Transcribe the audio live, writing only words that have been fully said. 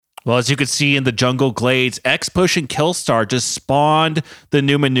Well, as you can see in the jungle glades, X-Push and Killstar just spawned the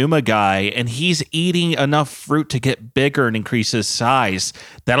Numa guy, and he's eating enough fruit to get bigger and increase his size.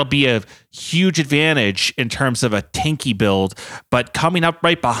 That'll be a huge advantage in terms of a tanky build. But coming up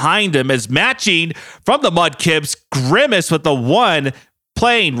right behind him is matching from the Mudkips, Grimace with the one,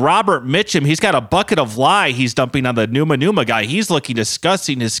 playing Robert Mitchum. He's got a bucket of lye he's dumping on the Numa guy. He's looking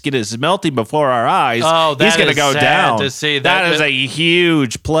disgusting. His skin is melting before our eyes. Oh, he's going to go down. To see. That is a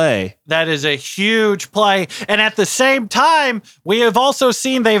huge play. That is a huge play. And at the same time, we have also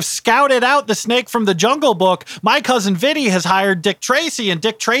seen they've scouted out the snake from the Jungle Book. My cousin Vinny has hired Dick Tracy, and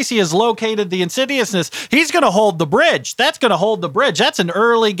Dick Tracy has located the insidiousness. He's going to hold the bridge. That's going to hold the bridge. That's an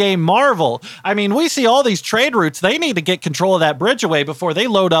early game marvel. I mean, we see all these trade routes. They need to get control of that bridge away before they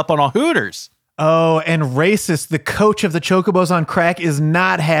load up on a Hooters. Oh, and Racist, the coach of the Chocobos on Crack, is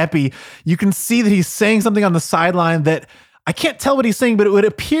not happy. You can see that he's saying something on the sideline that I can't tell what he's saying, but it would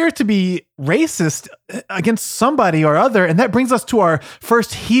appear to be racist against somebody or other. And that brings us to our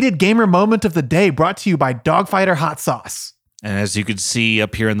first heated gamer moment of the day, brought to you by Dogfighter Hot Sauce. And as you can see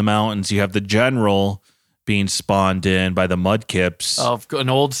up here in the mountains, you have the general being spawned in by the Mudkips. Oh, an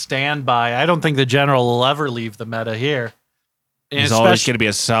old standby. I don't think the general will ever leave the meta here. He's always going to be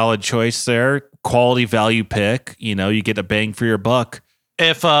a solid choice there. Quality value pick. You know, you get a bang for your buck.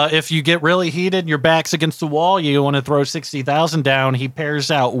 If you get really heated and your back's against the wall, you want to throw 60,000 down, he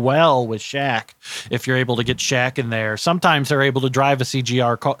pairs out well with Shaq. If you're able to get Shaq in there, sometimes they're able to drive a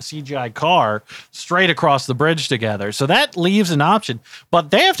CGI car straight across the bridge together. So that leaves an option,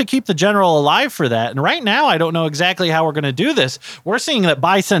 but they have to keep the general alive for that. And right now, I don't know exactly how we're going to do this. We're seeing that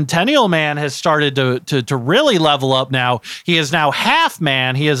Bicentennial Man has started to really level up now. He is now half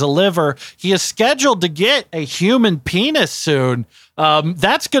man. He is a liver. He is scheduled to get a human penis soon.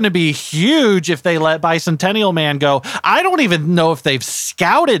 That's going to be huge if they let Bicentennial Man go. I don't even know if they've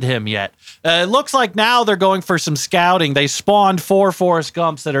scouted him yet. It looks like now they're going for some scouting. They spawned 4 Forrest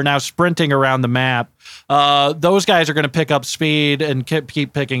Gumps that are now sprinting around the map. Those guys are going to pick up speed and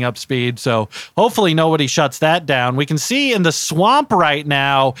keep picking up speed. So hopefully nobody shuts that down. We can see in the swamp right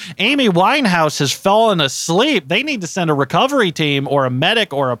now, Amy Winehouse has fallen asleep. They need to send a recovery team or a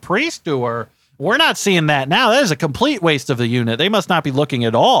medic or a priest to her. We're not seeing that now. That is a complete waste of the unit. They must not be looking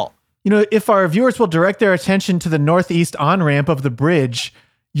at all. You know, if our viewers will direct their attention to the northeast on-ramp of the bridge,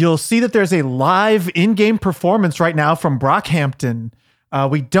 you'll see that there's a live in-game performance right now from Brockhampton.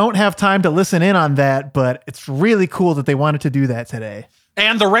 We don't have time to listen in on that, but it's really cool that they wanted to do that today.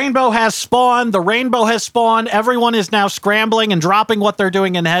 And the rainbow has spawned. The rainbow has spawned. Everyone is now scrambling and dropping what they're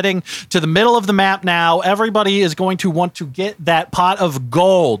doing and heading to the middle of the map now. Everybody is going to want to get that pot of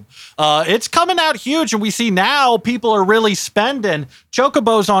gold. It's coming out huge, and we see now people are really spending.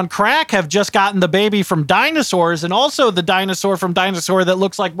 Chocobos on Crack have just gotten the baby from Dinosaurs, and also the dinosaur from Dinosaur that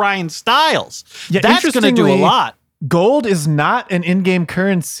looks like Ryan Stiles. Yeah, that's going to do a lot. Gold is not an in-game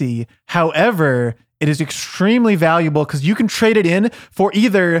currency. However, it is extremely valuable because you can trade it in for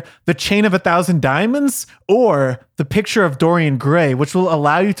either the chain of 1,000 diamonds or the picture of Dorian Gray, which will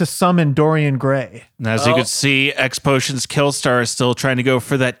allow you to summon Dorian Gray. And as you can see, X-Potion's Killstar is still trying to go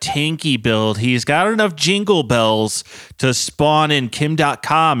for that tanky build. He's got enough jingle bells to spawn in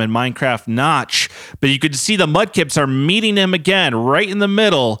Kim.com and Minecraft Notch. But you can see the Mudkips are meeting him again right in the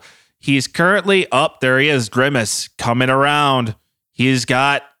middle. He's currently up. There he is, Grimace, coming around. He's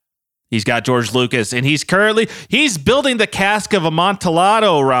got George Lucas, and he's building the cask of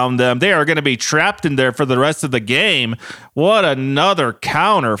Amontillado around them. They are going to be trapped in there for the rest of the game. What another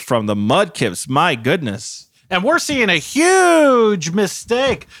counter from the Mudkips. My goodness. And we're seeing a huge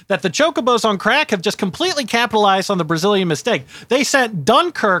mistake that the Chocobos on Crack have just completely capitalized on the Brazilian mistake. They sent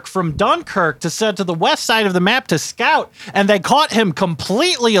Dunkirk from Dunkirk to send to the west side of the map to scout, and they caught him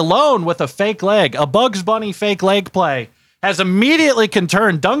completely alone with a fake leg, a Bugs Bunny fake leg play. Has immediately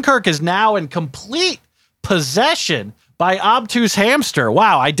turned. Dunkirk is now in complete possession by Obtuse Hamster.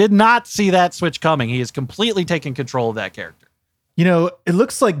 Wow, I did not see that switch coming. He has completely taken control of that character. You know, it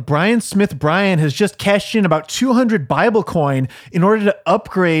looks like Brian Smith Bryan has just cashed in about 200 Bible coin in order to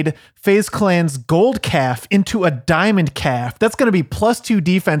upgrade FaZe Clan's gold calf into a diamond calf. That's going to be +2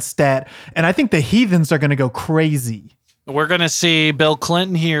 defense stat, and I think the Heathens are going to go crazy. We're going to see Bill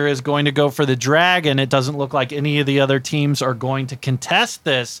Clinton here is going to go for the dragon. It doesn't look like any of the other teams are going to contest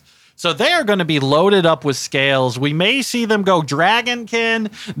this. So they are going to be loaded up with scales. We may see them go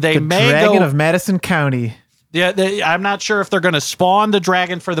Dragonkin. The Dragon of Madison County. Yeah, I'm not sure if they're going to spawn the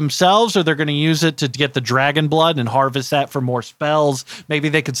dragon for themselves or they're going to use it to get the dragon blood and harvest that for more spells. Maybe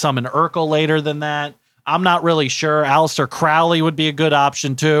they could summon Urkel later than that. I'm not really sure. Aleister Crowley would be a good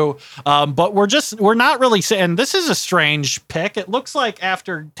option too. But we're not really saying this is a strange pick. It looks like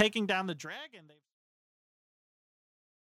after taking down the dragon,